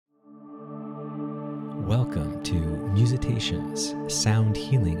Welcome to Musitations, sound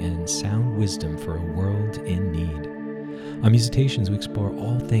healing and sound wisdom for a world in need. On Musitations, we explore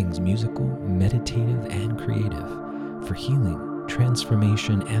all things musical, meditative, and creative for healing,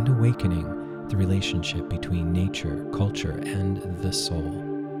 transformation, and awakening the relationship between nature, culture, and the soul.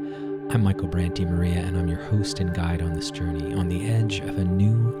 I'm Michael Branty Maria, and I'm your host and guide on this journey on the edge of a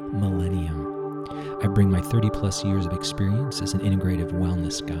new millennium. I bring my 30 plus years of experience as an integrative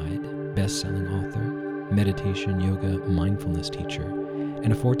wellness guide, best-selling author, meditation, yoga, mindfulness teacher,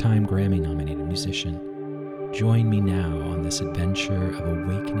 and a 4-time Grammy-nominated musician. Join me now on this adventure of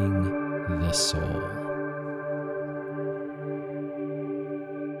awakening the soul.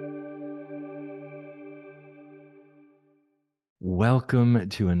 Welcome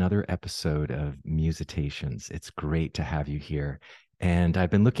to another episode of Musitations. It's great to have you here. And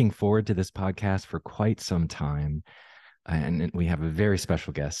I've been looking forward to this podcast for quite some time. And we have a very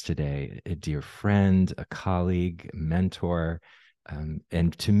special guest today, a dear friend, a colleague, mentor,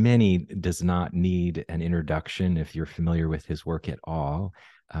 and to many does not need an introduction if you're familiar with his work at all.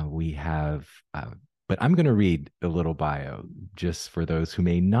 But I'm going to read a little bio just for those who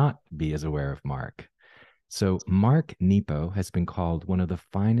may not be as aware of Mark. So Mark Nepo has been called one of the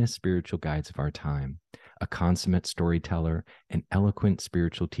finest spiritual guides of our time, a consummate storyteller, an eloquent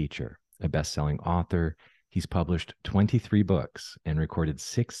spiritual teacher, a best-selling author. He's published 23 books and recorded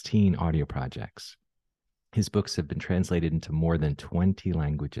 16 audio projects. His books have been translated into more than 20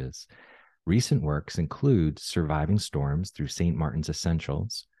 languages. Recent works include Surviving Storms through St. Martin's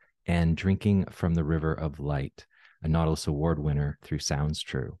Essentials and Drinking from the River of Light, a Nautilus Award winner through Sounds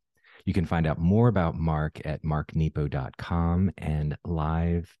True. You can find out more about Mark at marknepo.com and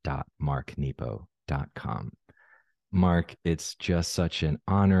live.marknepo.com. Mark, it's just such an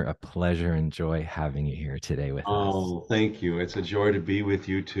honor, a pleasure, and joy having you here today with us. Oh, thank you. It's a joy to be with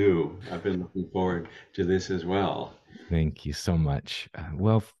you too. I've been looking forward to this as well. Thank you so much.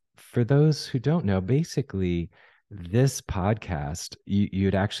 For those who don't know, basically, this podcast, you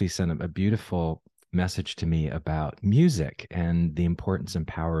had actually sent a beautiful message to me about music and the importance and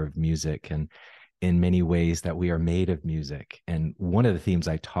power of music, and in many ways that we are made of music. And one of the themes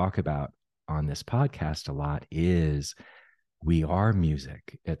I talk about on this podcast a lot is we are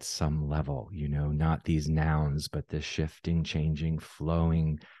music at some level, not these nouns, but the shifting, changing,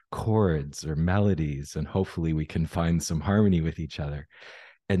 flowing chords or melodies. And hopefully we can find some harmony with each other.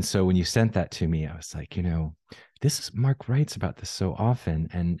 And so when you sent that to me, I was like, this is Mark writes about this so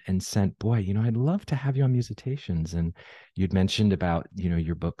often, and sent, boy, I'd love to have you on Musitations. And you'd mentioned about,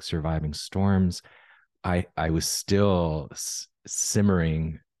 your book, Surviving Storms. I was still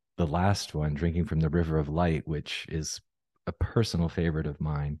simmering the last one, Drinking from the River of Light, which is a personal favorite of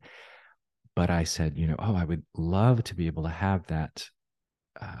mine. But I said, I would love to be able to have that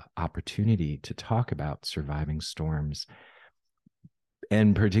opportunity to talk about Surviving Storms.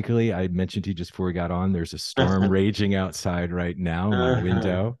 And particularly, I mentioned to you just before we got on, there's a storm raging outside right now in my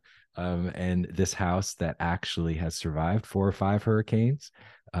window. And this house that actually has survived 4 or 5 hurricanes.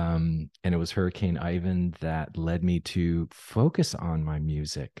 And it was Hurricane Ivan that led me to focus on my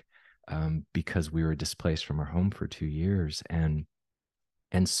music, because we were displaced from our home for 2 years. And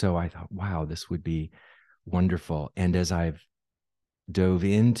so I thought, wow, this would be wonderful. And as I've dove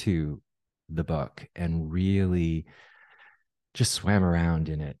into the book and really just swam around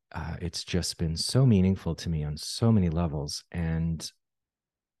in it, it's just been so meaningful to me on so many levels. And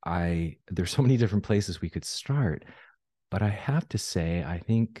there's so many different places we could start, but I have to say, I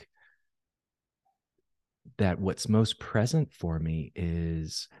think that what's most present for me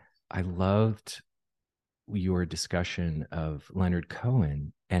is I loved your discussion of Leonard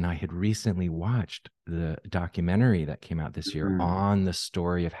Cohen, and I had recently watched the documentary that came out this year on the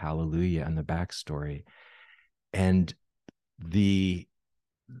story of Hallelujah and the backstory. And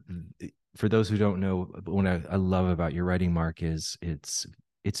for those who don't know, what I love about your writing, Mark, is it's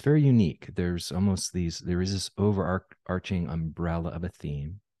very unique. There is this overarching umbrella of a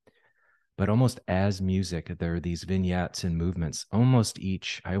theme, but almost as music, there are these vignettes and movements. I almost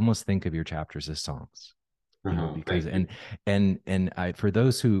think of your chapters as songs, because for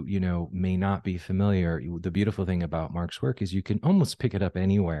those who may not be familiar, the beautiful thing about Mark's work is you can almost pick it up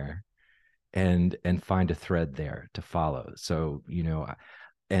anywhere and find a thread there to follow. So,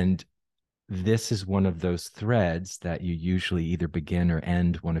 and this is one of those threads that you usually either begin or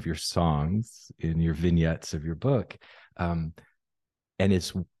end one of your songs in your vignettes of your book. And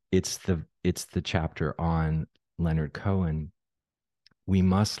it's the chapter on Leonard Cohen. We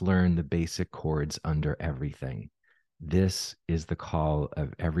must learn the basic chords under everything. This is the call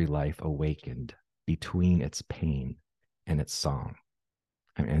of every life awakened between its pain and its song.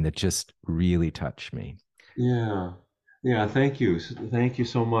 And it just really touched me. Yeah. Yeah, thank you. Thank you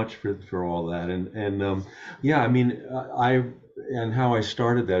so much for all that. And yeah, I mean, I and how I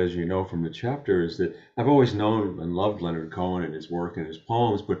started that, as you know from the chapter, is that I've always known and loved Leonard Cohen and his work and his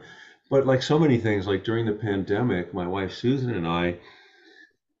poems, but like so many things, like during the pandemic, my wife Susan and I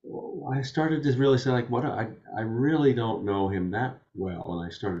started to really say like, what I really don't know him that well, and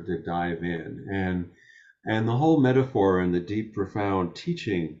I started to dive in, and the whole metaphor and the deep, profound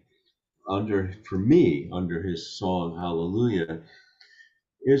teaching under for me under his song Hallelujah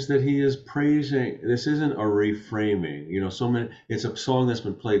is that he is praising. This isn't a reframing, so many. It's a song that's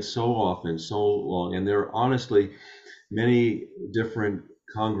been played so often, so long, and there are honestly many different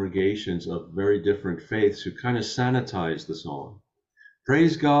congregations of very different faiths who kind of sanitize the song.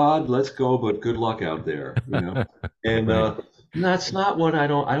 Praise God, let's go, but good luck out there. And Right. that's not what I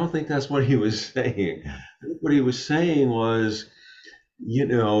don't think that's what he was saying. Yeah. I think what he was saying was,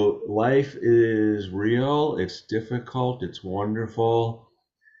 life is real, it's difficult, it's wonderful.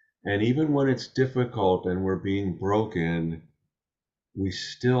 And even when it's difficult and we're being broken, we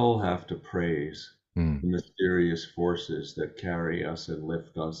still have to praise Mm, the mysterious forces that carry us and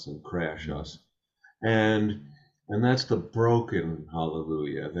lift us and crash mm, us. And and that's the broken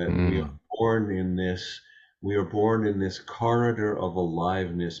hallelujah, that mm, we are born in this corridor of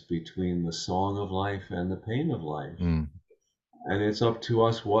aliveness between the song of life and the pain of life. mm, And it's up to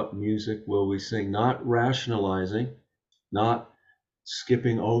us, what music will we sing, not rationalizing, not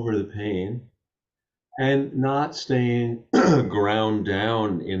skipping over the pain, and not staying ground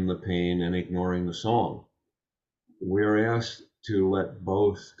down in the pain and ignoring the song. We're asked to let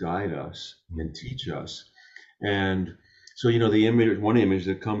both guide us mm. and teach us. And so, the one image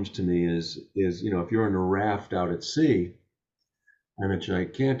that comes to me is, if you're in a raft out at sea and a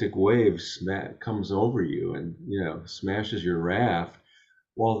gigantic wave comes over you and, smashes your raft,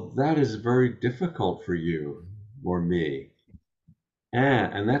 well, that is very difficult for you or me.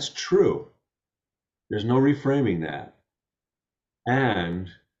 And that's true. There's no reframing that. And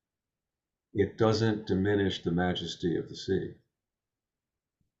it doesn't diminish the majesty of the sea.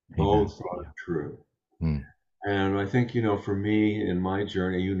 Amen. Both are Yeah. true. Mm, And I think, for me in my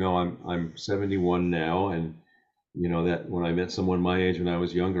journey, I'm 71 now, and that when I met someone my age when I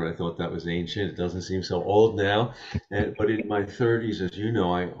was younger, I thought that was ancient. It doesn't seem so old now. But in my 30s, as you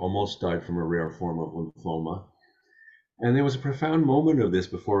know, I almost died from a rare form of lymphoma. And there was a profound moment of this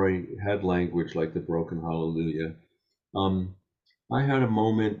before I had language like the broken hallelujah. Um, I had a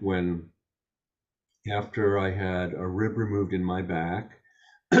moment when, after I had a rib removed in my back,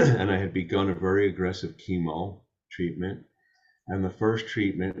 and I had begun a very aggressive chemo treatment. And the first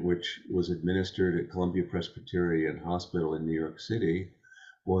treatment, which was administered at Columbia Presbyterian Hospital in New York City,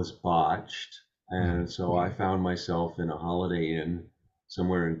 was botched. mm, And so I found myself in a Holiday Inn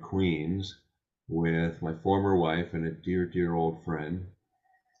somewhere in Queens with my former wife and a dear, dear old friend.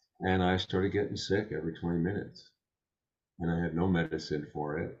 And I started getting sick every 20 minutes. And I had no medicine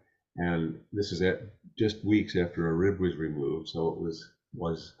for it. And this is just weeks after a rib was removed, so it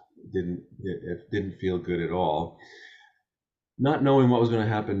didn't feel good at all. Not knowing what was going to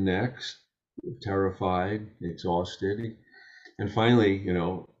happen next, terrified, exhausted, and finally,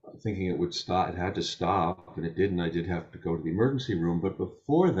 thinking it would stop, it had to stop, and it didn't. I did have to go to the emergency room, but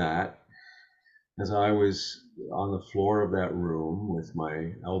before that, as I was on the floor of that room with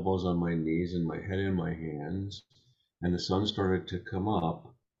my elbows on my knees and my head in my hands, and the sun started to come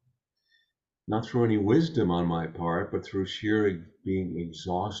up, not through any wisdom on my part, but through sheer being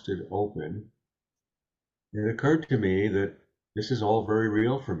exhausted open, it occurred to me that this is all very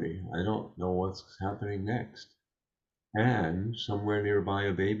real for me. I don't know what's happening next. And somewhere nearby,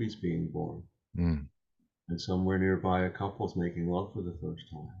 a baby's being born. mm, And somewhere nearby, a couple's making love for the first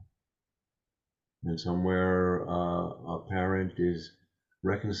time. And somewhere, a parent is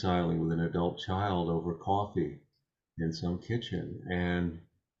reconciling with an adult child over coffee in some kitchen. And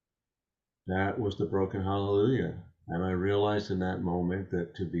that was the broken hallelujah. And I realized in that moment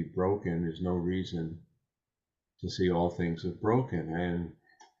that to be broken is no reason to see all things as broken.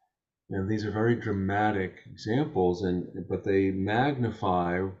 And these are very dramatic examples, but they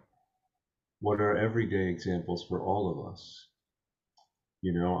magnify what are everyday examples for all of us.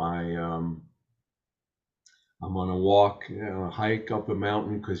 I'm on a walk, a hike up a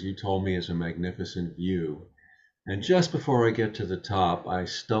mountain because you told me it's a magnificent view. And just before I get to the top, I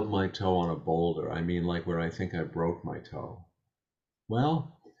stub my toe on a boulder. I mean, like where I think I broke my toe.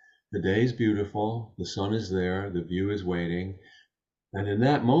 Well, the day's beautiful, the sun is there, the view is waiting, and in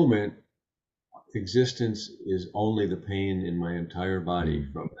that moment, existence is only the pain in my entire body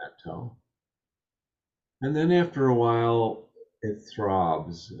mm, from that toe. And then after a while, it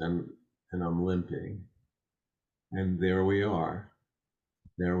throbs, and I'm limping. And there we are.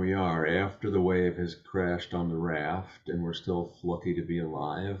 There we are. After the wave has crashed on the raft, and we're still lucky to be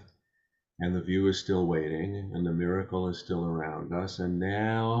alive, and the view is still waiting, and the miracle is still around us. And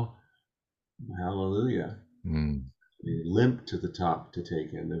now, hallelujah, Mm, we limp to the top to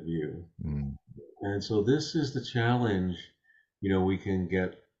take in the view. mm, And so this is the challenge. We can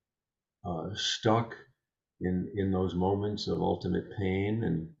get stuck in those moments of ultimate pain,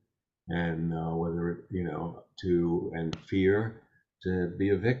 and whether to and fear, to be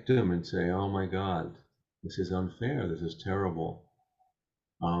a victim and say, oh my God, this is unfair, this is terrible.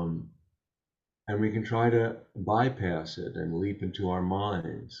 um, and we can try to bypass it and leap into our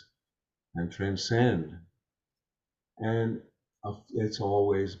minds and transcend, and it's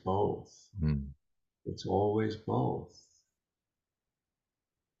always both. mm. It's always both.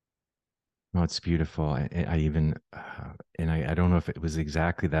 No, it's beautiful. I even, and I don't know if it was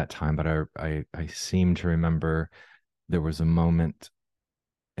exactly that time, but I seem to remember there was a moment,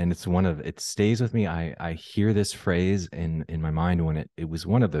 and it stays with me. I hear this phrase in my mind when it was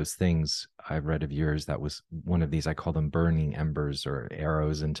one of those things I read of yours that was one of these, I call them burning embers or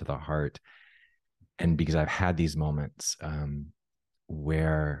arrows into the heart. And because I've had these moments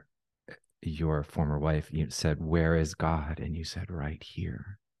where your former wife, you said, "Where is God?" And you said, "Right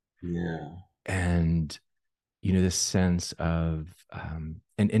here." Yeah. And this sense of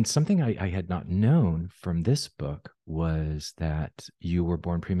and something I had not known from this book was that you were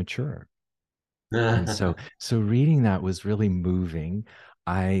born premature. And so reading that was really moving.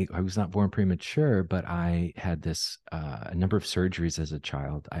 I was not born premature, but I had this a number of surgeries as a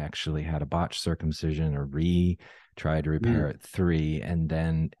child. I actually had a botched circumcision, tried to repair Mm. at 3, and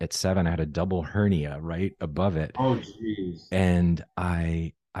then at 7 I had a double hernia right above it. Oh, geez. And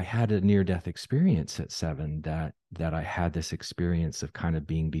I had a near death experience at 7, that I had this experience of kind of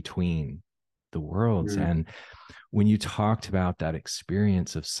being between the worlds. Mm. And when you talked about that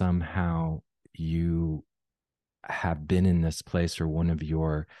experience of somehow you have been in this place, or one of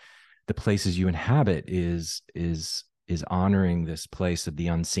the places you inhabit is honoring this place of the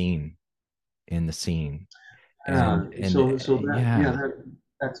unseen in the scene. Yeah. And So that, yeah, yeah.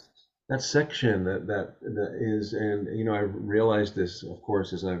 that's that section that is, and I realized this, of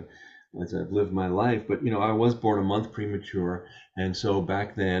course, as I've lived my life. But I was born a month premature, and so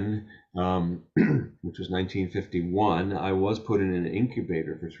back then, which was 1951, I was put in an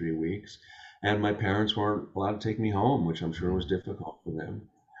incubator for 3 weeks, and my parents weren't allowed to take me home, which I'm sure was Mm, difficult for them.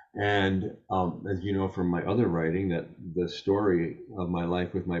 And as you know from my other writing, that the story of my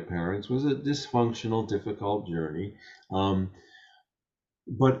life with my parents was a dysfunctional, difficult journey. Um,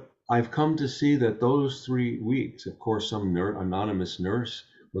 but I've come to see that those 3 weeks, of course, some anonymous nurse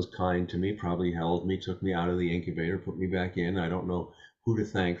was kind to me, probably held me, took me out of the incubator, put me back in. I don't know who to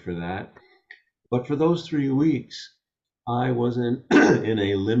thank for that. But for those 3 weeks, I was in, in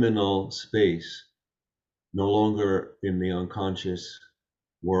a liminal space, no longer in the unconscious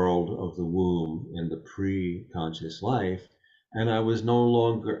world of the womb and the pre-conscious life, and I was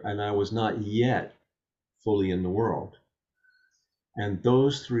not yet fully in the world. And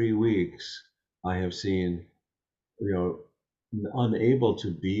those 3 weeks, I have seen, you know, unable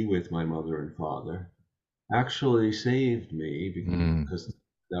to be with my mother and father, actually saved me, mm, because it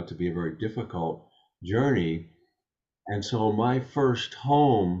turned out to be a very difficult journey. And so my first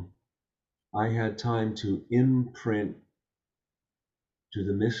home, I had time to imprint to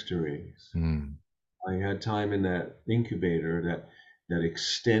the mysteries. mm, I had time in that incubator, that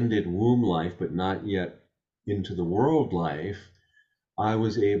extended womb life, but not yet into the world life. I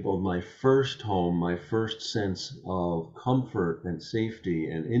was able, my first home, my first sense of comfort and safety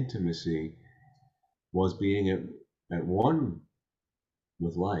and intimacy was being at one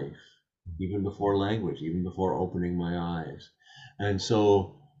with life, even before language, even before opening my eyes. And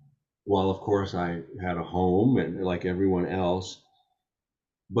so, while of course I had a home and like everyone else,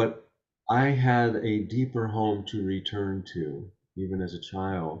 but I had a deeper home to return to, even as a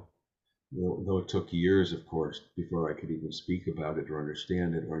child, though it took years, of course, before I could even speak about it or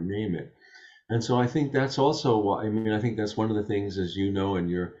understand it or name it. And so I think that's also why, I mean, I think that's one of the things, as you know, and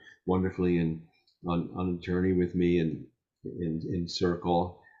you're wonderfully on a journey with me, and in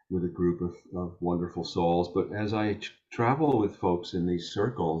circle with a group of wonderful souls. But as I travel with folks in these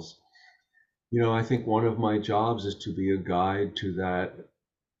circles, I think one of my jobs is to be a guide to that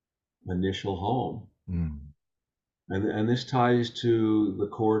initial home. mm, And this ties to the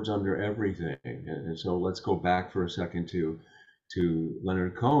chords under everything. And so let's go back for a second to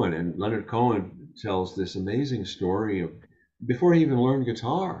Leonard Cohen. And Leonard Cohen tells this amazing story of before he even learned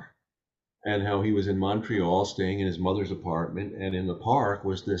guitar. and how he was in Montreal staying in his mother's apartment, and in the park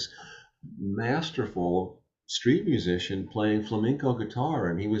was this masterful street musician playing flamenco guitar,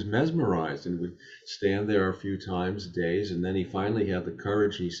 and he was mesmerized and would stand there a few times days, and then he finally had the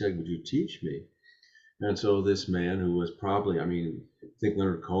courage. He said, "Would you teach me?" And so this man who was probably, I mean, I think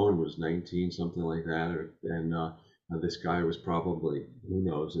Leonard Cohen was 19, something like that, and this guy was probably, who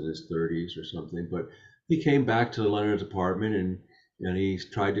knows, in his 30s or something. But he came back to Leonard's apartment, and he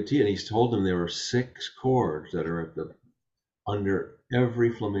tried to teach, and he's told him there are 6 chords that are at the under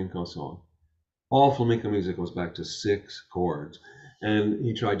every flamenco song. All flamenco music goes back to 6 chords. And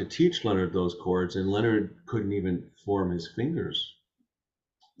he tried to teach Leonard those chords, and Leonard couldn't even form his fingers,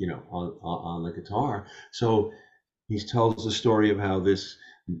 on the guitar. So he tells the story of how this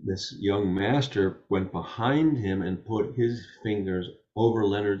young master went behind him and put his fingers over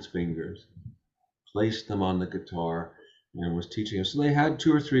Leonard's fingers, placed them on the guitar, and was teaching him. So they had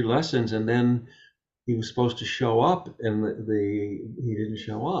 2 or 3 lessons, and then he was supposed to show up, and he didn't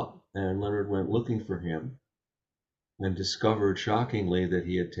show up. And Leonard went looking for him and discovered shockingly that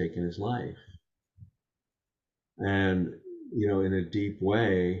he had taken his life. And, in a deep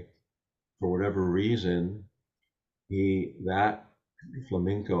way, for whatever reason, that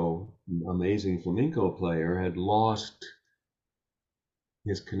flamenco, amazing flamenco player, had lost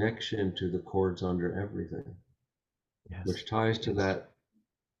his connection to the chords under everything, Yes. which ties to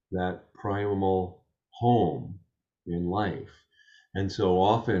that primal home in life. And so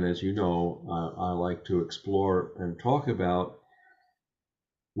often, as you know, I like to explore and talk about,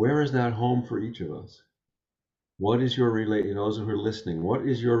 where is that home for each of us? What is your those who are listening, what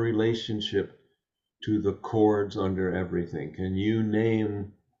is your relationship to the chords under everything? Can you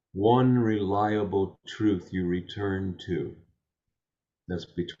name one reliable truth you return to that's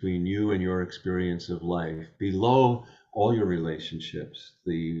between you and your experience of life, below all your relationships,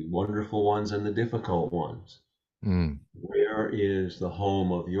 the wonderful ones and the difficult ones? Mm, Where is the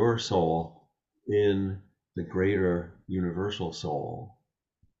home of your soul in the greater universal soul?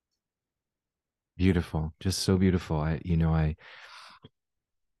 beautiful. Just so beautiful.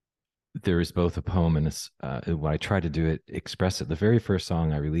 There is both a poem and what I try to do it express it. The very first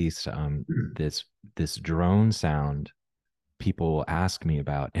song I released, this drone sound people will ask me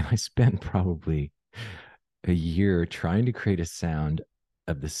about, and I spent probably a year trying to create a sound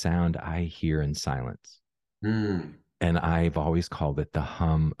of the sound I hear in silence. Mm. And I've always called it the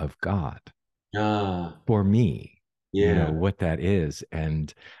hum of God Ah, for me, yeah. what that is.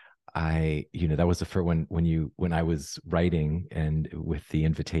 And that was the first when I was writing and with the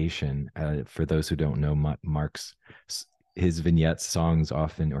invitation, for those who don't know, Mark's, his vignettes, songs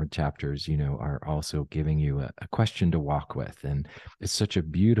often, or chapters, are also giving you a question to walk with. And it's such a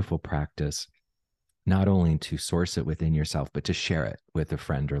beautiful practice, not only to source it within yourself, but to share it with a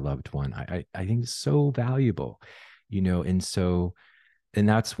friend or loved one. I think it's so valuable, and so, and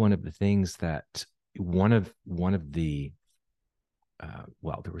that's one of the things that one of the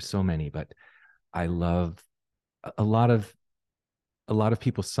well, there were so many, but I love a lot of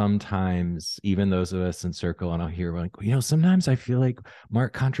people sometimes, even those of us in circle, and I'll hear like, sometimes I feel like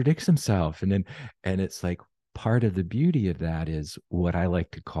Mark contradicts himself. And it's like, part of the beauty of that is what I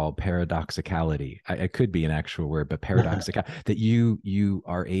like to call paradoxicality. It could be an actual word, but paradoxical, that you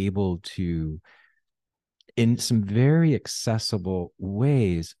are able to, in some very accessible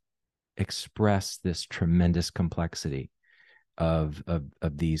ways, express this tremendous complexity of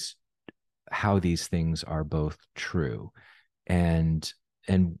these, how these things are both true. And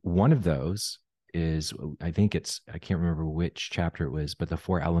one of those is, I can't remember which chapter it was, but the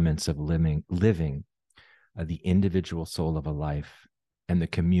 4 elements of living, the individual soul of a life, and the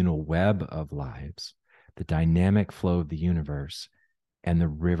communal web of lives, the dynamic flow of the universe, and the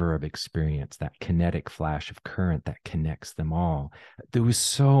river of experience, that kinetic flash of current that connects them all. There was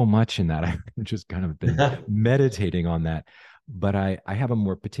so much in that. I've just kind of been meditating on that. But I have a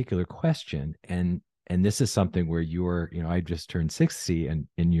more particular question, and this is something where I just turned 60, and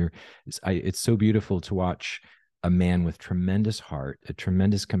it's so beautiful to watch a man with tremendous heart, a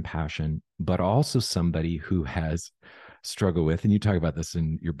tremendous compassion, but also somebody who has struggled with, and you talk about this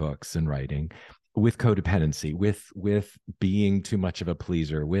in your books and writing, with codependency, with being too much of a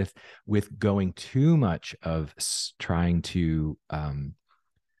pleaser, with going too much of trying to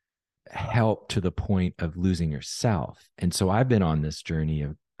help to the point of losing yourself. And so I've been on this journey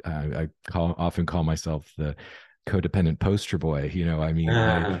of, often call myself the codependent poster boy. I mean,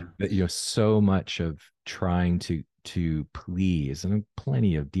 Ah, so much of trying to please, and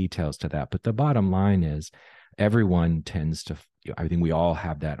plenty of details to that. But the bottom line is, everyone tends to, I think we all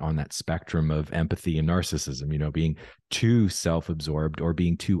have that on that spectrum of empathy and narcissism, being too self-absorbed or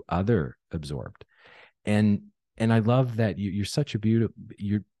being too other absorbed. And I love that you're such a beautiful,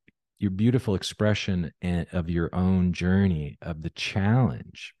 your beautiful expression of your own journey, of the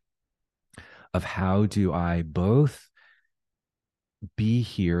challenge of how do I both be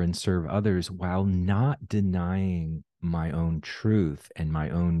here and serve others while not denying my own truth and my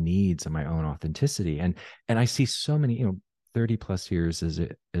own needs and my own authenticity. And I see so many, 30 plus years as a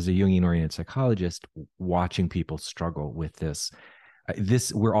Jungian oriented psychologist, watching people struggle with this.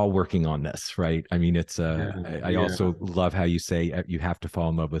 We're all working on this, right? I mean, Yeah, I yeah. also love how you say you have to fall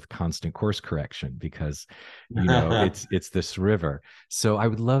in love with constant course correction, because it's this river. So I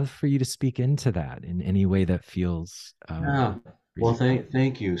would love for you to speak into that in any way that feels Yeah. Well, reasonable.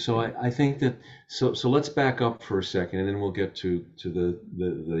 thank you. So I think that so let's back up for a second, and then we'll get to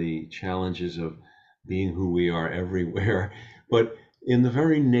the challenges of being who we are everywhere. But in the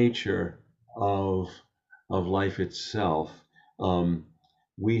very nature of life itself, um,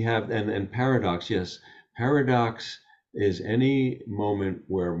 we have and paradox. Yes, paradox is any moment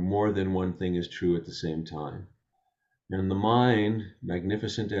where more than one thing is true at the same time. And the mind,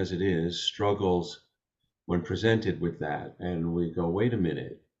 magnificent as it is, struggles when presented with that, and we go, wait a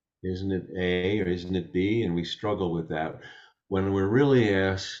minute, isn't it A or isn't it B? And we struggle with that when we're really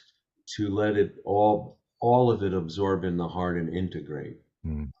asked to let it all of it absorb in the heart and integrate,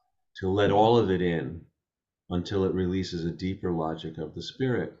 Mm, to let all of it in until it releases a deeper logic of the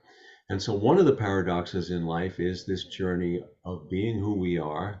spirit. And so one of the paradoxes in life is this journey of being who we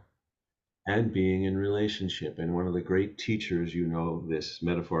are and being in relationship. And one of the great teachers, this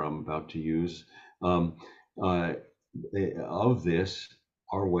metaphor I'm about to use, um, uh, of this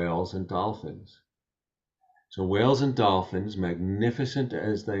are whales and dolphins. So whales and dolphins, magnificent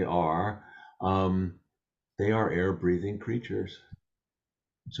as um, they are air-breathing creatures.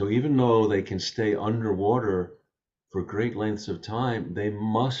 So even though they can stay underwater for great lengths of time, they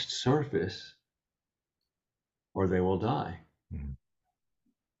must surface or they will die. mm,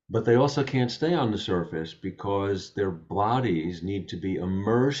 But they also can't stay on the surface because their bodies need to be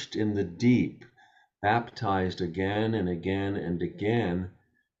immersed in the deep, baptized again and again and again,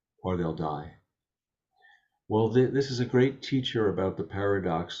 or they'll die. Well, this is a great teacher about the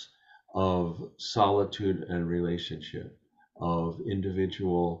paradox of solitude and relationship, of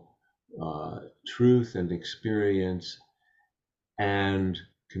individual truth and experience and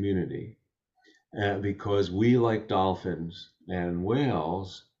community. Because we, like dolphins and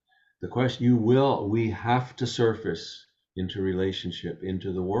whales, the question we have to surface into relationship,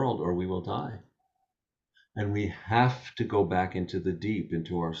 into the world, or we will die. And we have to go back into the deep,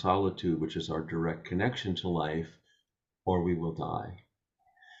 into our solitude, which is our direct connection to life, or we will die.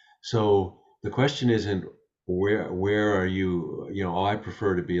 So the question isn't where are you, oh, I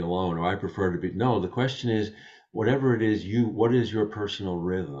prefer to be alone, or I prefer to be, no, the question is, whatever it is, what is your personal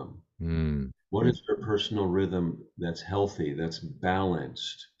rhythm? mm, What is your personal rhythm that's healthy, that's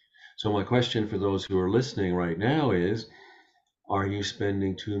balanced? So my question for those who are listening right now is, are you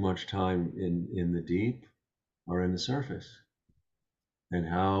spending too much time in the deep or in the surface? And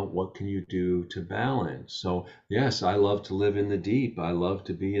what can you do to balance? So yes, I love to live in the deep. I love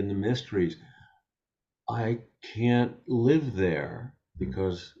to be in the mysteries. I can't live there mm,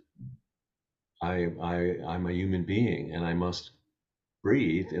 because I'm a human being and I must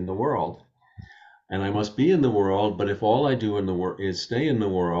breathe in the world and I must be in the world. But if all I do in the world is stay in the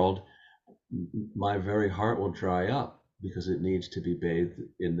world, my very heart will dry up because it needs to be bathed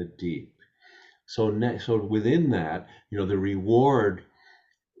in the deep. So within that, the reward,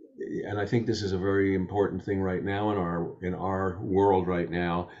 and I think this is a very important thing right now in our world right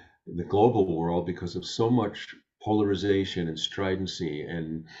now, the global world, because of so much polarization and stridency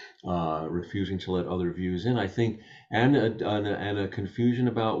and refusing to let other views in. I think, and a confusion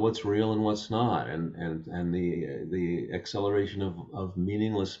about what's real and what's not, and the acceleration of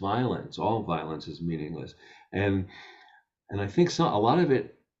meaningless violence. All violence is meaningless, and I think a lot of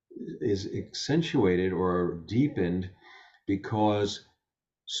it is accentuated or deepened because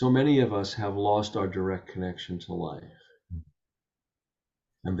so many of us have lost our direct connection to life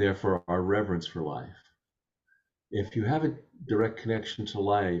and therefore our reverence for life. If you have a direct connection to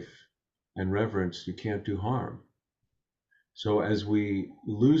life and reverence, you can't do harm. So as we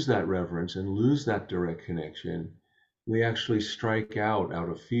lose that reverence and lose that direct connection, we actually strike out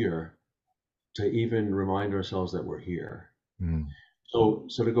of fear to even remind ourselves that we're here. mm, So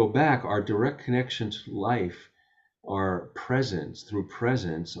to go back, our direct connection to life, our presence, through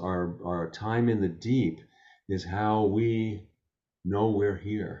presence, our time in the deep is how we know we're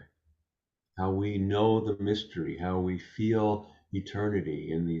here, how we know the mystery, how we feel eternity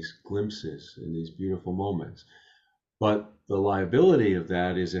in these glimpses, in these beautiful moments. But the liability of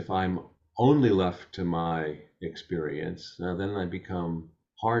that is if I'm only left to my experience, then I become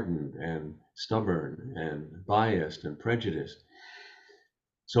hardened and stubborn and biased and prejudiced.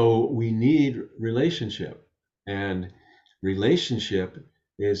 So we need relationship. And relationship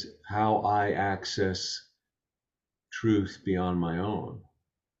is how I access truth beyond my own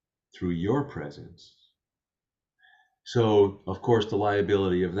through your presence. So, of course, the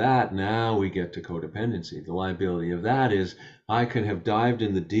liability of that, now we get to codependency. The liability of that is I can have dived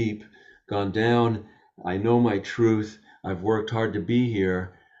in the deep, gone down, I know my truth, I've worked hard to be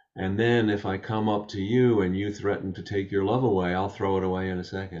here, and then if I come up to you and you threaten to take your love away, I'll throw it away in a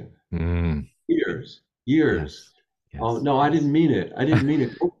second. Mm, Years, years. yes. Oh, Yes. no, I didn't mean it. I didn't mean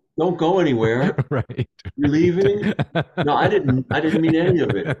it. Don't go anywhere. Right. You're leaving? No, I didn't mean any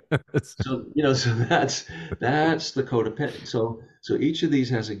of it. Right. So, so that's the codependent. So each of these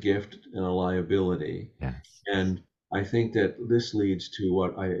has a gift and a liability. Yes. And I think that this leads to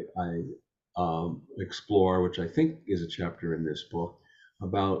what I explore, which I think is a chapter in this book,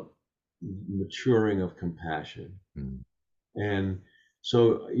 about maturing of compassion. Mm, And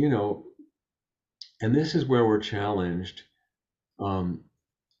so, and this is where we're challenged, um,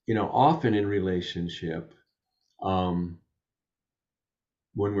 often in relationship, um,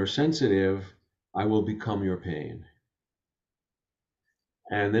 when we're sensitive, I will become your pain.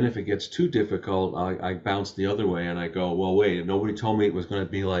 And then if it gets too difficult, I bounce the other way and I go, well, wait, nobody told me it was going to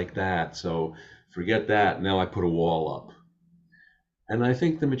be like that. So forget that. Now I put a wall up. And I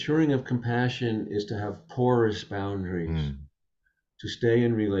think the maturing of compassion is to have porous boundaries, mm, to stay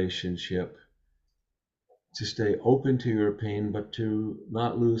in relationship, to stay open to your pain, but to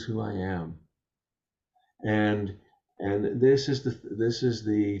not lose who I am. And this is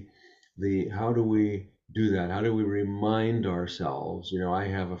the how do we do that? How do we remind ourselves? I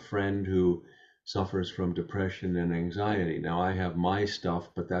have a friend who suffers from depression and anxiety. Now I have my stuff,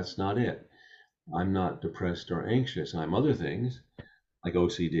 but that's not it. I'm not depressed or anxious. I'm other things like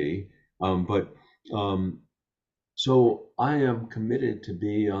OCD. But so I am committed to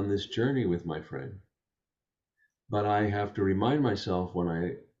be on this journey with my friend. But I have to remind myself when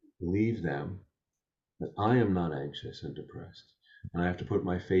I leave them that I am not anxious and depressed. And I have to put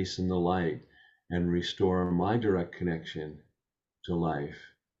my face in the light and restore my direct connection to life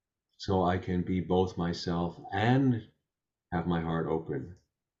so I can be both myself and have my heart open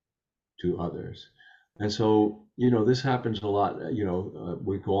to others. And so, this happens a lot.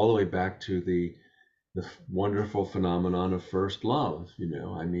 We go all the way back to the wonderful phenomenon of first love.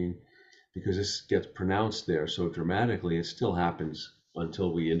 I mean, because this gets pronounced there so dramatically, it still happens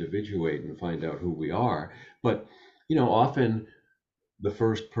until we individuate and find out who we are. But, often the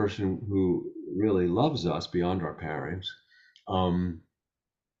first person who really loves us beyond our parents, um,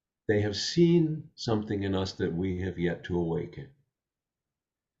 they have seen something in us that we have yet to awaken.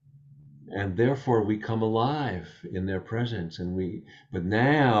 And therefore we come alive in their presence. But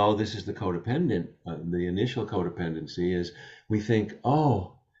now this is the codependent, the initial codependency is we think,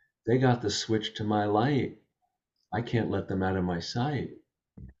 oh, they got the switch to my light. I can't let them out of my sight.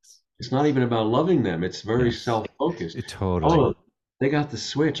 yes. It's not even about loving them. It's very Yes. self-focused. Totally. Oh, they got the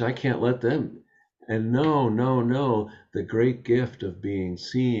switch. I can't let them. And no, no, no. The great gift of being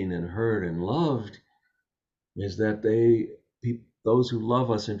seen and heard and loved is that those who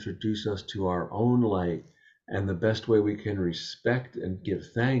love us introduce us to our own light. And the best way we can respect and give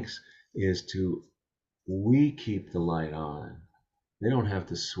thanks is we keep the light on. They don't have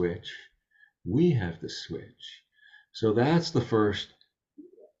to switch. We have to switch. So that's the first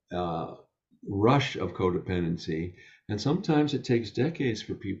uh, rush of codependency. And sometimes it takes decades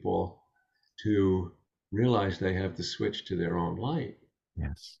for people to realize they have to switch to their own light.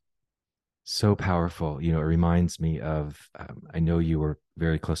 Yes. So powerful. It reminds me of, I know you were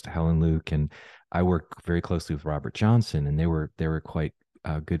very close to Helen Luke, and I work very closely with Robert Johnson, and they were quite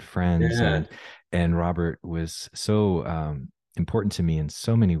good friends. Yeah. And Robert was so important to me in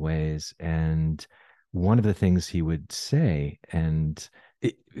so many ways. And one of the things he would say, and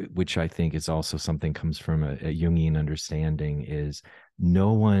it, which I think is also something comes from a Jungian understanding, is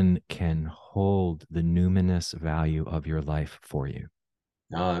no one can hold the numinous value of your life for you.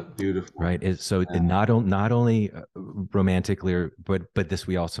 Beautiful. Right. So not only romantically, but this,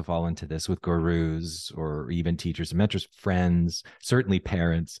 we also fall into this with gurus or even teachers and mentors, friends, certainly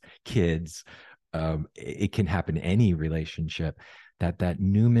parents, kids. It can happen in any relationship, that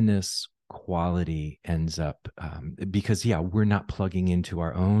numinous quality ends up because yeah, we're not plugging into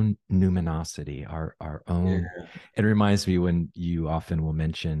our own numinosity, our own. Yeah. It reminds me when you often will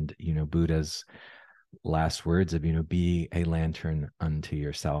mention, Buddha's last words of, be a lantern unto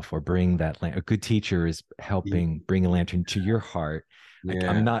yourself, or bring that a good teacher is helping bring a lantern to your heart.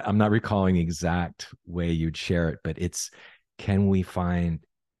 I'm Yeah. not recalling the exact way you'd share it, but it's, can we find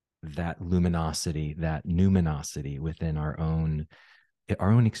that luminosity, that numinosity within our own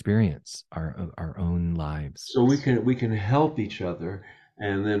experience, our own lives. So we can help each other,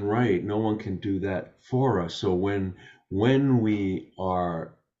 and then right, no one can do that for us. So when we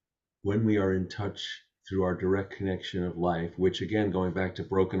are when we are in touch through our direct connection of life, which again, going back to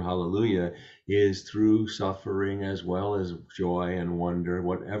Broken Hallelujah, is through suffering as well as joy and wonder,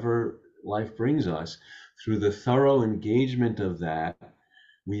 whatever life brings us, through the thorough engagement of that,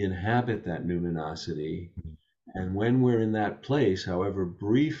 we inhabit that numinosity. And when we're in that place, however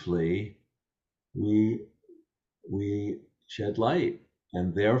briefly, we we shed light.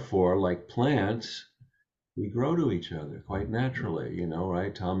 And therefore, like plants, we grow to each other quite naturally,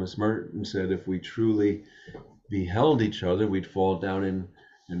 right? Thomas Merton said if we truly beheld each other, we'd fall down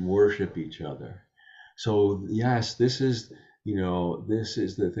and worship each other. So yes, this is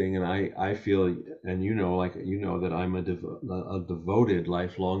the thing, and I feel, and that I'm a devoted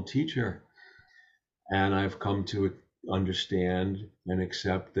lifelong teacher, and I've come to understand and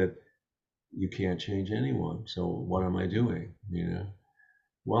accept that you can't change anyone. So what am I doing?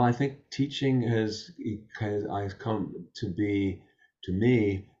 Well, I think teaching has come to be, to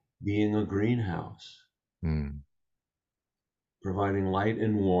me, being a greenhouse, Mm, providing light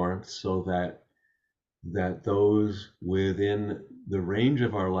and warmth so that those within the range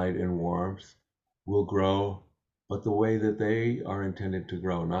of our light and warmth will grow, but the way that they are intended to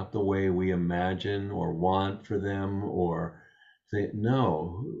grow, not the way we imagine or want for them, or think,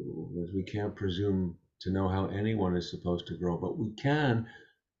 no, we can't presume to know how anyone is supposed to grow, but we can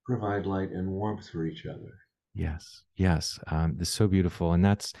provide light and warmth for each other. yes, yes. It's so beautiful, and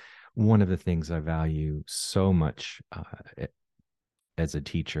that's one of the things I value so much as a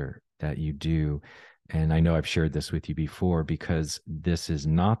teacher that you do. And I know I've shared this with you before, because this is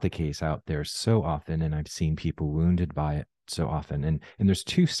not the case out there so often, and I've seen people wounded by it so often. And there's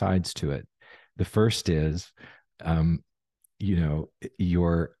two sides to it. The first is, um,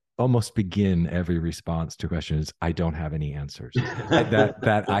 your almost begin every response to questions, I don't have any answers.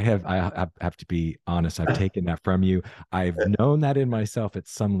 That I have to be honest, I've taken that from you. I've known that in myself at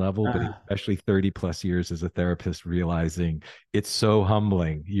some level, but especially 30 plus years as a therapist, realizing it's so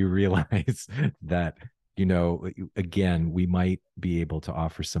humbling. You realize that, again, we might be able to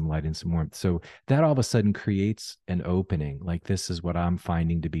offer some light and some warmth. So that all of a sudden creates an opening, like, this is what I'm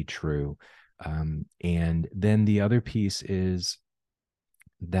finding to be true. And then the other piece is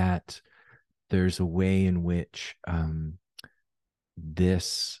that there's a way in which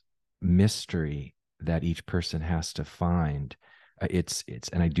this mystery that each person has to find,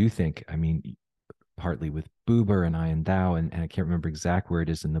 and I do think, I mean, partly with Buber and I and thou, and I can't remember exact where it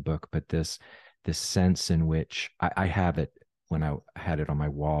is in the book, but this sense in which I have it when I had it on my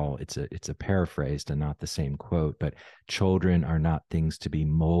wall. It's a paraphrased and not the same quote, but children are not things to be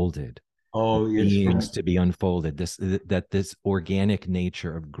molded, Oh, it's beings from, to be unfolded, this organic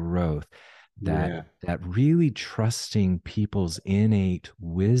nature of growth, that yeah. that really trusting people's innate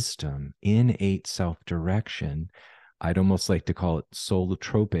wisdom, innate self-direction. I'd almost like to call it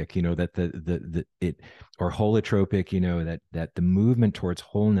solotropic, that the it, or holotropic, that the movement towards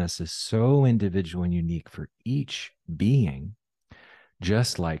wholeness is so individual and unique for each being,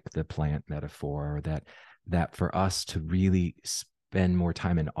 just like the plant metaphor, or that for us to really spend more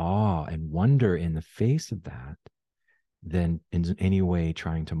time in awe and wonder in the face of that than in any way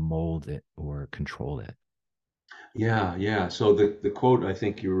trying to mold it or control it. Yeah, yeah. So the quote I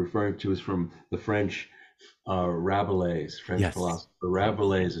think you're referring to is from the French Rabelais, French Yes, philosopher yes,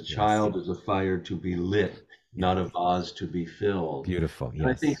 Rabelais. A yes, child is a fire to be lit, yes. not a vase to be filled. Beautiful. And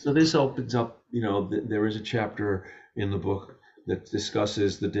I think Yes. so. This opens up. There is a chapter in the book that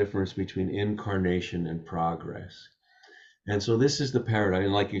discusses the difference between incarnation and progress. And so this is the paradigm.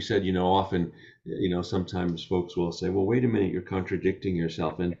 And like you said, often, sometimes folks will say, "Well, wait a minute, you're contradicting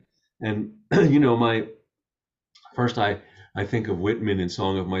yourself." And my first, I think of Whitman in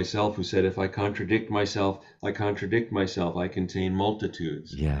Song of Myself, who said, "If I contradict myself, I contradict myself. I contain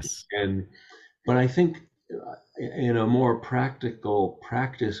multitudes." Yes. And but I think in a more practical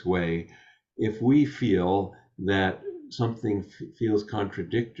practice way, if we feel that something feels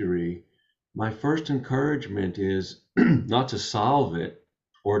contradictory, my first encouragement is not to solve it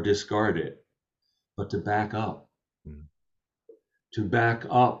or discard it, but to back up, Mm. to back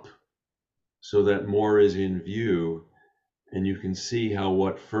up so that more is in view, and you can see how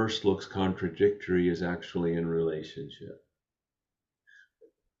what first looks contradictory is actually in relationship.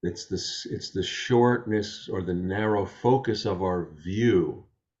 It's the shortness or the narrow focus of our view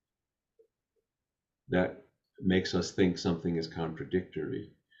that makes us think something is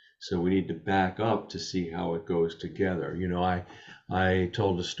contradictory. So we need to back up to see how it goes together. I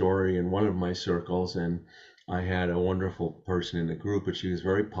told a story in one of my circles, and I had a wonderful person in the group, but she was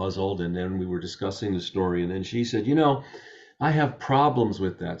very puzzled. And then we were discussing the story, and then she said, I have problems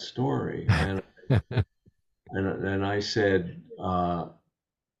with that story. And I said,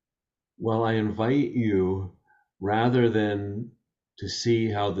 well, I invite you, rather than to see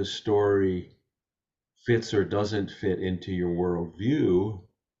how the story fits or doesn't fit into your worldview,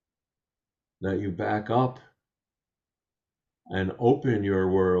 that you back up and open your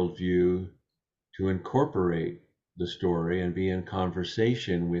worldview to incorporate the story and be in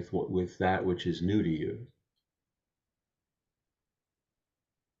conversation with that which is new to you.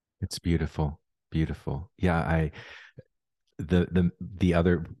 It's beautiful. Beautiful. Yeah, I the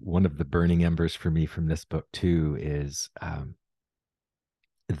other one of the burning embers for me from this book too is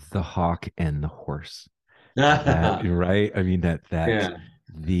the hawk and the horse. That Yeah, right? I mean that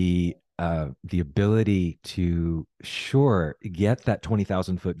the ability to sure get that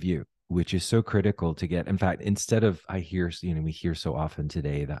 20,000 foot view, which is so critical to get. In fact, instead of I hear, we hear so often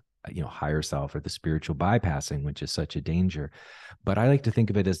today that higher self or the spiritual bypassing, which is such a danger. But I like to think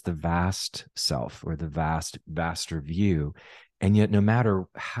of it as the vast self or the vaster view. And yet, no matter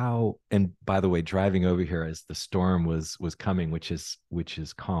how, and by the way, driving over here as the storm was coming, which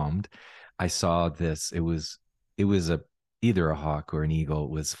is calmed, I saw this. It was a either a hawk or an eagle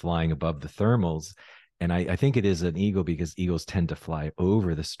was flying above the thermals, and I think it is an eagle because eagles tend to fly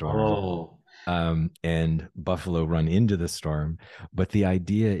over the storm, oh, and buffalo run into the storm. But the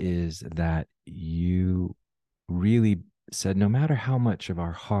idea is that you really said no matter how much of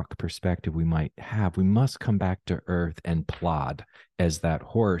our hawk perspective we might have, we must come back to earth and plod as that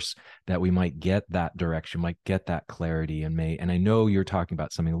horse, that we might get that direction, might get that clarity, and I know you're talking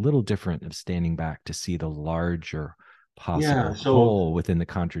about something a little different of standing back to see the larger yeah. possible So, whole within the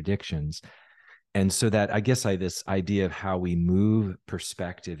contradictions. And so that I guess this idea of how we move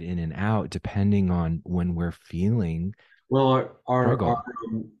perspective in and out depending on when we're feeling well, our struggle.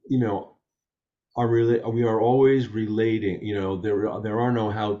 are really we are always relating. There are no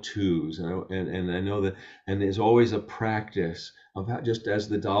how to's, and I know that, and there's always a practice of how, just as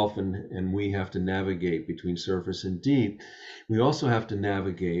the dolphin and we have to navigate between surface and deep, we also have to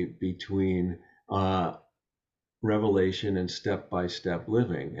navigate between revelation and step by step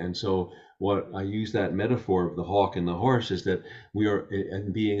living. And so what I use that metaphor of the hawk and the horse is that we are,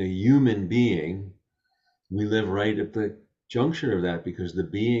 and being a human being, we live right at the junction of that, because the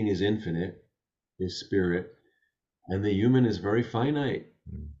being is infinite, is spirit, and the human is very finite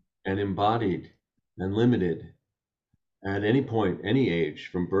and embodied and limited at any point, any age,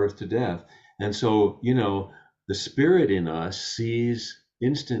 from birth to death. And so, the spirit in us sees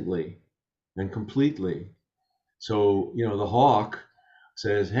instantly and completely. So, the hawk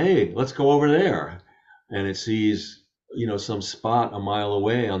says, hey, let's go over there. And it sees, some spot a mile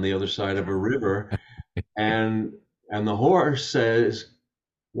away on the other side of a river. And the horse says,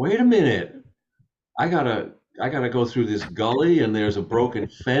 wait a minute, I gotta I gotta go through this gully, and there's a broken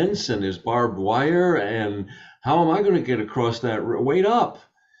fence, and there's barbed wire, and how am I going to get across that? Wait up!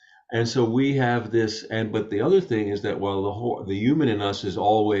 And so we have this, and but the other thing is that while the human in us is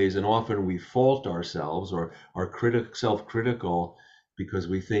always, and often we fault ourselves or are self-critical, because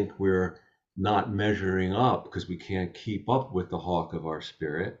we think we're not measuring up because we can't keep up with the hawk of our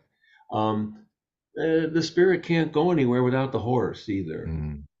spirit. Um, the spirit can't go anywhere without the horse either.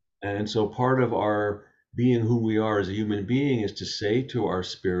 Mm, And so part of our being who we are as a human being is to say to our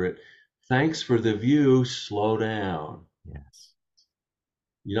spirit, thanks for the view, slow down. yes.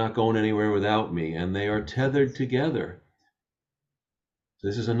 You're not going anywhere without me. And they are tethered together.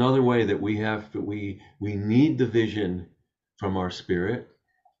 This is another way that we need the vision from our spirit,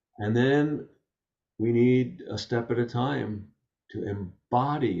 and then we need a step at a time to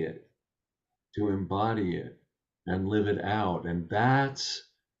embody it, and live it out. And that's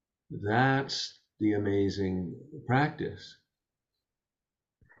the amazing practice.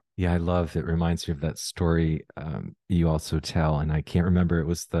 Yeah, I love it. Reminds me of that story you also tell, and I can't remember. It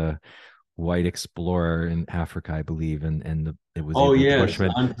was the white explorer in Africa, I believe, and it was Oh either the yes,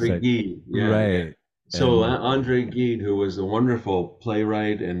 bushman Andre said, Gide. Yeah, yeah. right, So and Andre Gide, who was a wonderful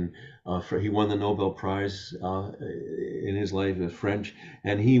playwright, and he won the Nobel Prize in his life as French,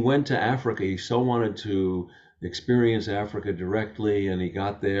 and he went to Africa. He so wanted to experience Africa directly, and he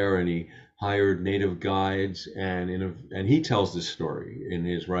got there, and he hired native guides, and he tells this story in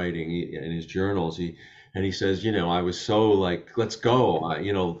his writing, in his journals. He says, I was so like, let's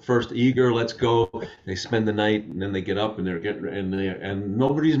go, first eager, let's go. They spend the night and then they get up and they're getting and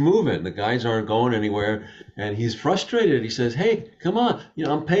nobody's moving. The guys aren't going anywhere, and he's frustrated. He says, "Hey, come on,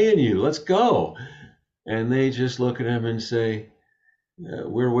 I'm paying you. Let's go." And they just look at him and say,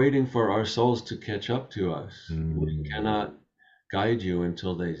 "We're waiting for our souls to catch up to us. We Mm. cannot guide you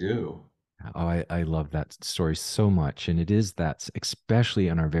until they do." Oh, I love that story so much. And it is that, especially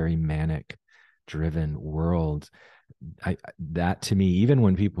in our very manic driven world, that to me, even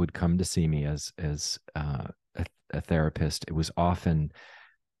when people would come to see me as a therapist, it was often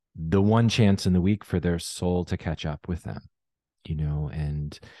the one chance in the week for their soul to catch up with them,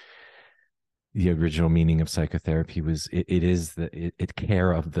 and the original meaning of psychotherapy was it is it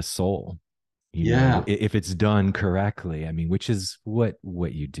care of the soul, Yeah. if it's done correctly. I mean, which is what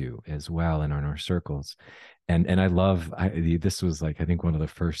you do as well in our circles. And I love, this was like, I think one of the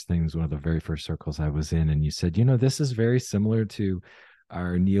first things, one of the very first circles I was in, and you said, this is very similar to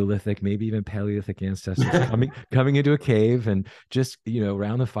our Neolithic, maybe even Paleolithic ancestors coming into a cave and just,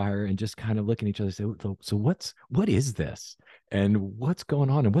 around the fire and just kind of looking at each other and say, so what is this? And what's going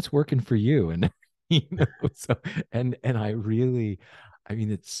on and what's working for you? And so and I really, I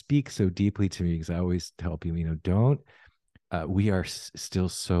mean, it speaks so deeply to me because I always tell people, don't we are still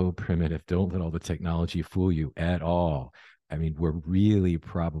so primitive. Don't let all the technology fool you at all. I mean, we're really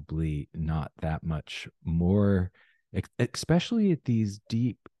probably not that much more, especially at these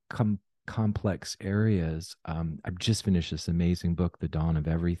deep, complex areas. I've just finished this amazing book, The Dawn of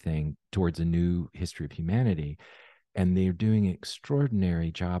Everything, Towards a New History of Humanity. And they're doing an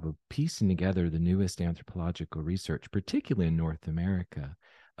extraordinary job of piecing together the newest anthropological research, particularly in North America,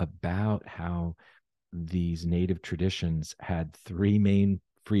 about how these native traditions had three main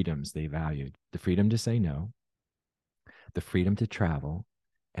freedoms they valued: the freedom to say no, the freedom to travel,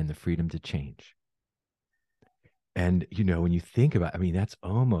 and the freedom to change. And, when you think about, I mean, that's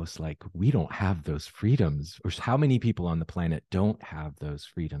almost like we don't have those freedoms, or how many people on the planet don't have those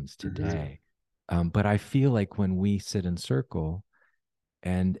freedoms Mhm. today. But I feel like when we sit in circle,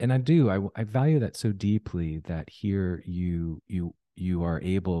 and I value that so deeply, that here you are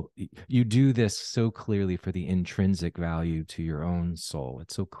able, you do this so clearly for the intrinsic value to your own soul.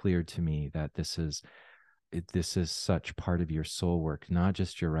 It's so clear to me that this is such part of your soul work, not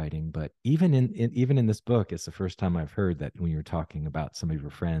just your writing, but even in this book. It's the first time I've heard that, when you're talking about some of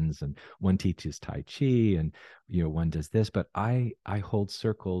your friends, and one teaches Tai Chi, and one does this. But I hold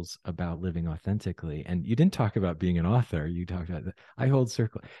circles about living authentically. And you didn't talk about being an author. You talked about that. I hold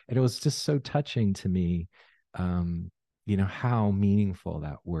circle, and it was just so touching to me, um, how meaningful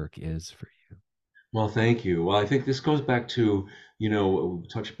that work is for you. Well, thank you. Well, I think this goes back to,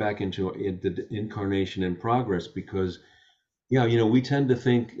 touch back into the incarnation and progress, because yeah, we tend to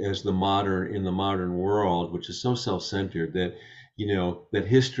think as in the modern world, which is so self-centered, that, that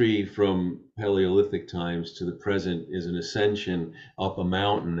history from Paleolithic times to the present is an ascension up a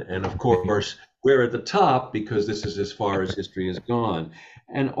mountain. And of course, we're at the top because this is as far as history has gone.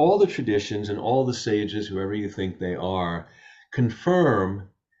 And all the traditions and all the sages, whoever you think they are, confirm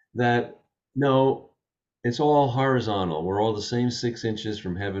that no, it's all horizontal. We're all the same 6 inches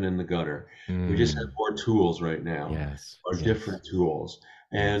from heaven in the gutter. We just have Mm, more tools right now, yes, or yes, different tools.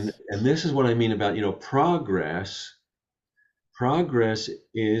 And yes. and this is what I mean about, progress. Progress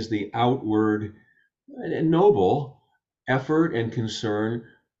is the outward and noble effort and concern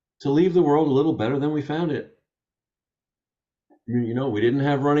to leave the world a little better than we found it. We didn't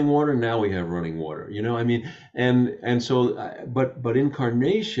have running water, now we have running water. I mean, and so, but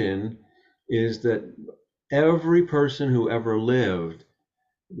incarnation is that every person who ever lived,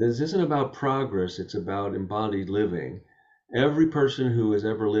 this isn't about progress, it's about embodied living. Every person who has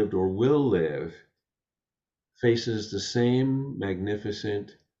ever lived or will live faces the same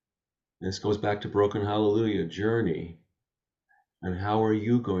magnificent, and this goes back to Broken Hallelujah, journey. And how are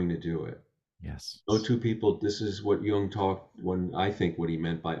you going to do it? Yes. No two people, this is what Jung talked when, I think, what he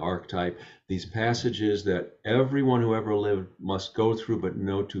meant by archetype, these passages that everyone who ever lived must go through, but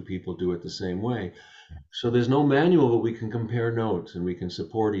no two people do it the same way. So there's no manual, but we can compare notes and we can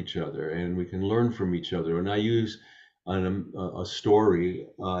support each other and we can learn from each other. And I use a story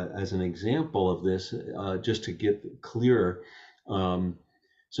as an example of this, just to get clearer. Um,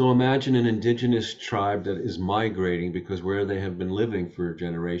 so imagine an indigenous tribe that is migrating because where they have been living for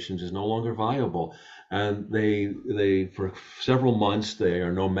generations is no longer viable. And they for several months, they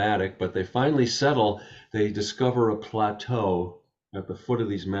are nomadic, but they finally settle. They discover a plateau at the foot of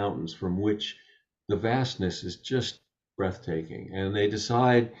these mountains from which the vastness is just breathtaking. And they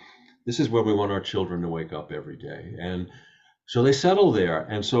decide This is where we want our children to wake up every day. And so they settle there.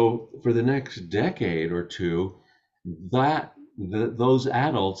 And so for the next decade or two, those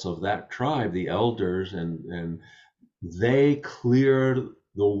adults of that tribe, the elders, and they cleared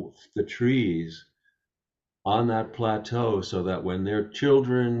the trees on that plateau so that when their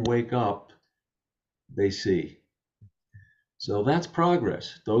children wake up, they see. So that's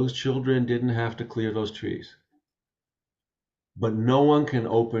progress. Those children didn't have to clear those trees. But no one can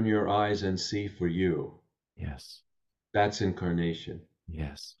open your eyes and see for you. Yes. That's incarnation.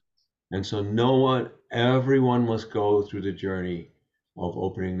 Yes. And so everyone must go through the journey of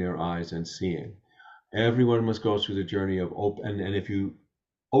opening their eyes and seeing. Everyone must go through the journey of open. And if you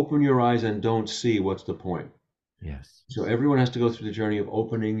open your eyes and don't see, what's the point? Yes. So everyone has to go through the journey of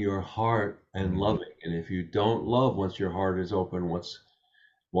opening your heart and Mm. loving. And if you don't love once your heart is open,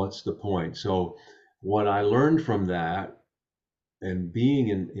 what's the point? So what I learned from that and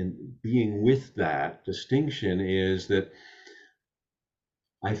being with that distinction is that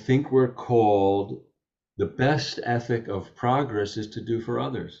I think we're called the best ethic of progress is to do for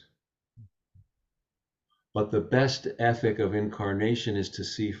others. But the best ethic of incarnation is to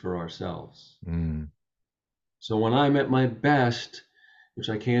see for ourselves. Mm. So when I'm at my best, which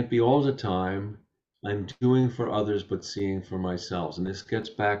I can't be all the time, I'm doing for others but seeing for myself. And this gets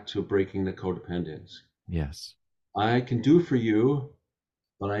back to breaking the codependence. Yes. I can do for you,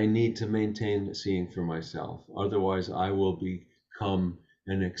 but I need to maintain seeing for myself. Otherwise, I will become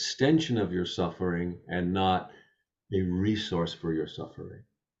an extension of your suffering and not a resource for your suffering.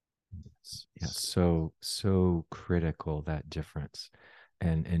 Yeah, so critical, that difference,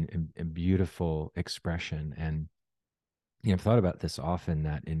 and beautiful expression. And I've thought about this often,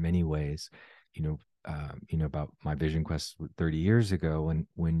 that in many ways, about my vision quest 30 years ago,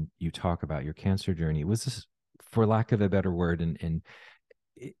 when you talk about your cancer journey, it was this, for lack of a better word, and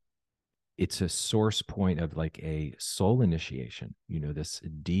it, it's a source point of like a soul initiation, this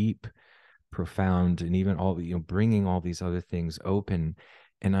deep, profound, and even all, bringing all these other things open.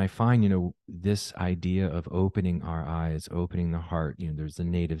 And I find, this idea of opening our eyes, opening the heart, there's a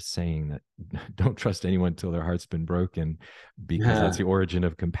native saying that don't trust anyone until their heart's been broken, because that's Yeah, the origin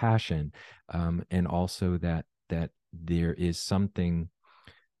of compassion. And also that there is something,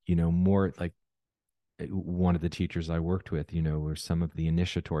 more like, one of the teachers I worked with, where some of the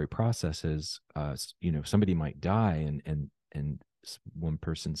initiatory processes, somebody might die, and one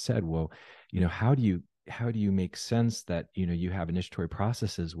person said, well, how do you make sense that, you have initiatory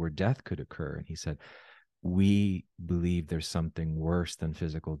processes where death could occur? And he said, we believe there's something worse than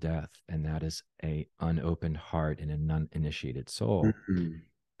physical death, and that is a unopened heart and an uninitiated soul. mhm.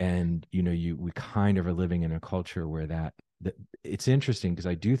 And we kind of are living in a culture where that it's interesting, because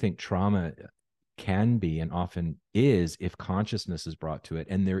I do think trauma can be, and often is, if consciousness is brought to it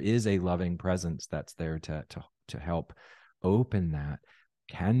and there is a loving presence that's there to help open that,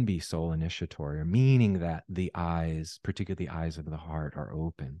 can be soul initiatory, meaning that the eyes, particularly the eyes of the heart, are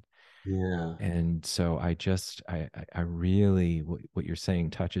open. Yeah. And so I really, what you're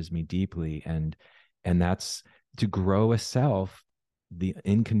saying touches me deeply. And that's, to grow a self, the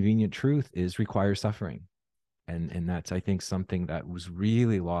inconvenient truth is requires suffering. And that's, I think, something that was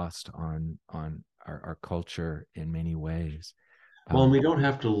really lost on our culture in many ways. Well, and um we don't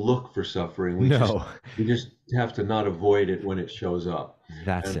have to look for suffering. We just no. we just have to not avoid it when it shows up.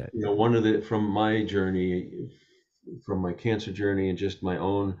 That's And it. one of the from my journey, from my cancer journey, and just my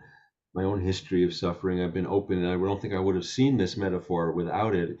own history of suffering, I've been open, and I don't think I would have seen this metaphor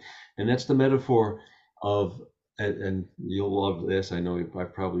without it. And that's the metaphor of, and you'll love this. I know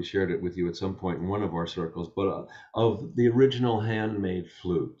I've probably shared it with you at some point in one of our circles, but of the original handmade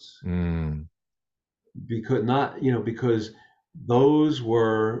flutes, Mm. because those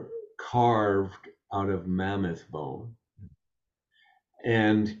were carved out of mammoth bone.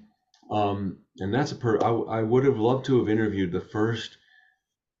 And that's I would have loved to have interviewed the first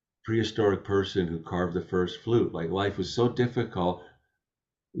prehistoric person who carved the first flute. Like, life was so difficult,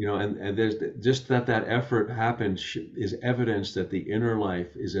 and there's just that effort happened is evidence that the inner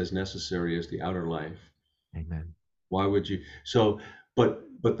life is as necessary as the outer life. Amen. Why would you? So,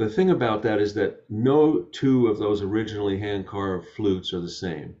 but the thing about that is that no two of those originally hand carved flutes are the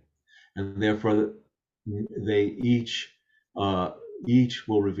same, and therefore they uh, each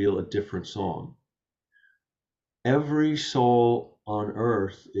will reveal a different song. Every soul on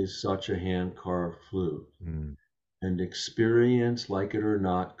earth is such a hand carved flute, Mm. and experience, like it or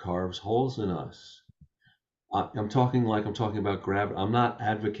not, carves holes in us. I'm talking about gravity. I'm not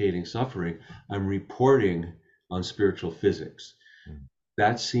advocating suffering. I'm reporting on spiritual physics. Mm.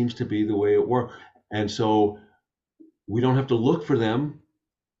 That seems to be the way it works. And so we don't have to look for them,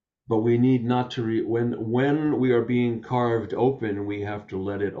 but we need not to when we are being carved open, we have to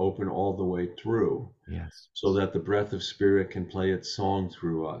let it open all the way through Yes. so that the breath of spirit can play its song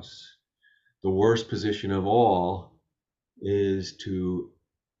through us. The worst position of all is to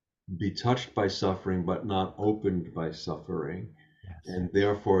be touched by suffering but not opened by suffering. Yes. And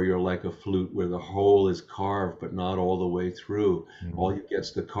therefore, you're like a flute where the hole is carved but not all the way through. All Mm. you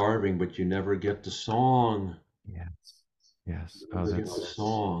get's the carving, but you never get the song. Yes. Yes. You Oh, never get the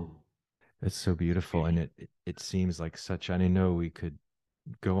song. that's so beautiful. And it seems like such, and I know we could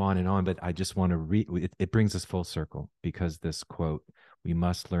go on, but I just want to read it brings us full circle because this quote, we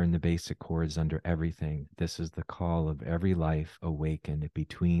must learn the basic chords under everything. This is the call of every life awakened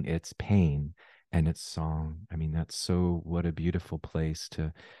between its pain and its song. I mean, that's so what a beautiful place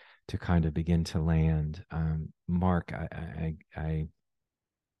to kind of begin to land. Mark, I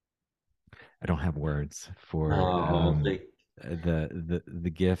don't have words for Oh, thank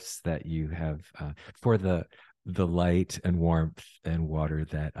the gifts that you have for the light and warmth and water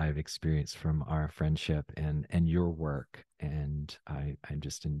that I've experienced from our friendship and your work, and I'm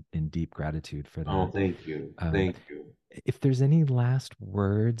just in deep gratitude for oh, that. thank you. Um, Thank you. if there's any last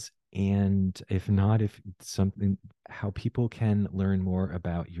words, and if not, if something, how people can learn more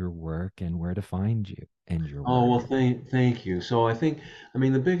about your work and where to find you and your Oh, work. well, thank you. So I think, I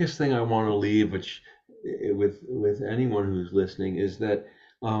mean, the biggest thing I want to leave, which with anyone who's listening, is that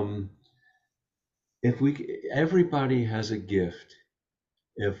um, if everybody has a gift.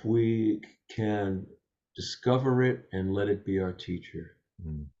 If we can discover it and let it be our teacher,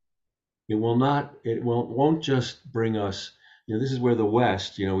 Mm, it won't just bring us, this is where the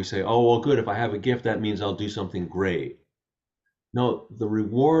West, we say, oh, well, good, if I have a gift, that means I'll do something great. No, the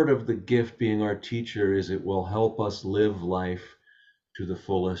reward of the gift being our teacher is it will help us live life to the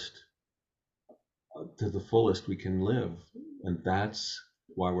fullest, we can live. And that's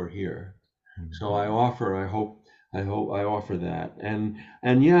why we're here. mm. So I offer that.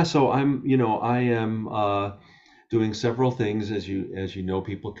 And yeah, so I am doing several things. As you know,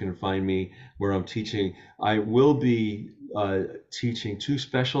 people can find me where I'm teaching. I will be teaching two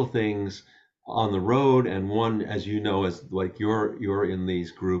special things on the road, and one, as you know, as like you're in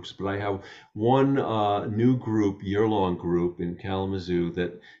these groups, but I have one new group, year-long group in Kalamazoo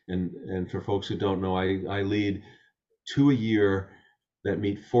that, and for folks who don't know, I lead two a year that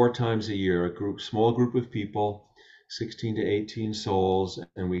meet four times a year, small group of people, 16 to 18 souls,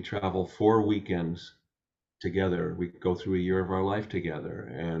 and we travel 4 weekends together. We go through a year of our life together.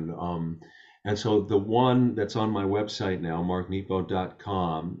 And so the one that's on my website now,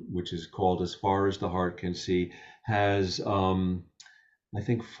 marknepo.com, which is called As Far as the Heart Can See, has I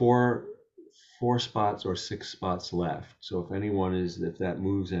think four spots or six spots left. So if that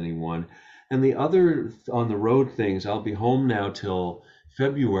moves anyone. And the other on the road things, I'll be home now till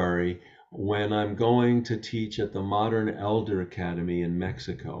February when I'm going to teach at the Modern Elder Academy in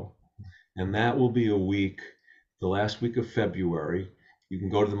Mexico. And that will be a week, the last week of February. You can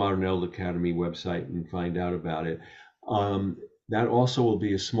go to the Modern Elder Academy website and find out about it. Um, that also will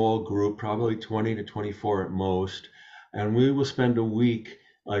be a small group, probably 20 to 24 at most. And we will spend a week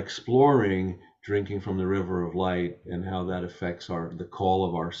exploring drinking from the river of light and how that affects the call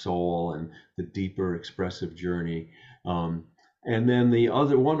of our soul and the deeper expressive journey. And then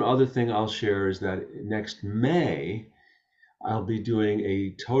one other thing I'll share is that next May, I'll be doing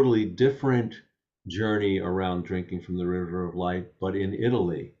a totally different journey around drinking from the river of light, but in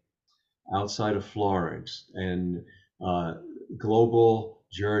Italy, outside of Florence. And uh,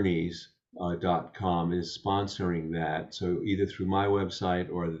 globaljourneys.com is sponsoring that. So either through my website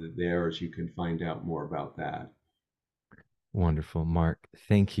or theirs, you can find out more about that. Wonderful. Mark,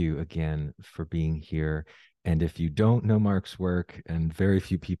 thank you again for being here. And if you don't know Mark's work, and very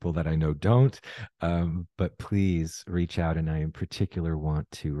few people that I know don't, but please reach out. And I in particular want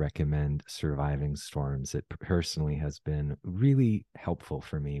to recommend Surviving Storms. It personally has been really helpful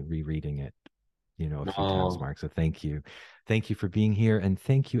for me rereading it, a few times, Oh, Mark. So thank you. Thank you for being here. And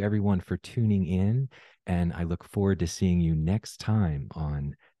thank you everyone for tuning in. And I look forward to seeing you next time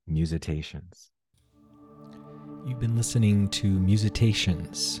on Musitations. You've been listening to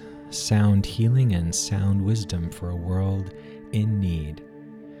Musitations, sound healing and sound wisdom for a world in need,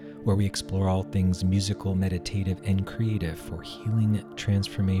 where we explore all things musical, meditative, and creative for healing,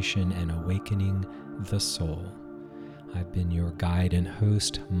 transformation, and awakening the soul. I've been your guide and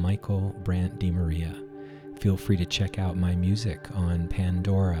host, Michael Brandt DeMaria. Feel free to check out my music on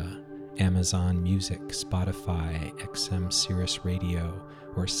Pandora, Amazon Music, Spotify, XM Sirius Radio,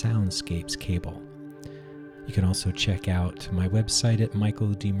 or Soundscapes Cable. You can also check out my website at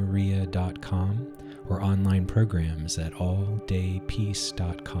michaeldemaria.com or online programs at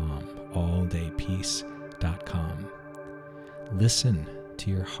alldaypeace.com, alldaypeace.com. Listen to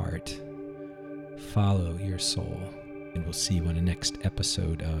your heart, follow your soul, and we'll see you on the next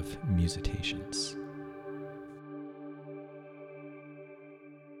episode of Musitations.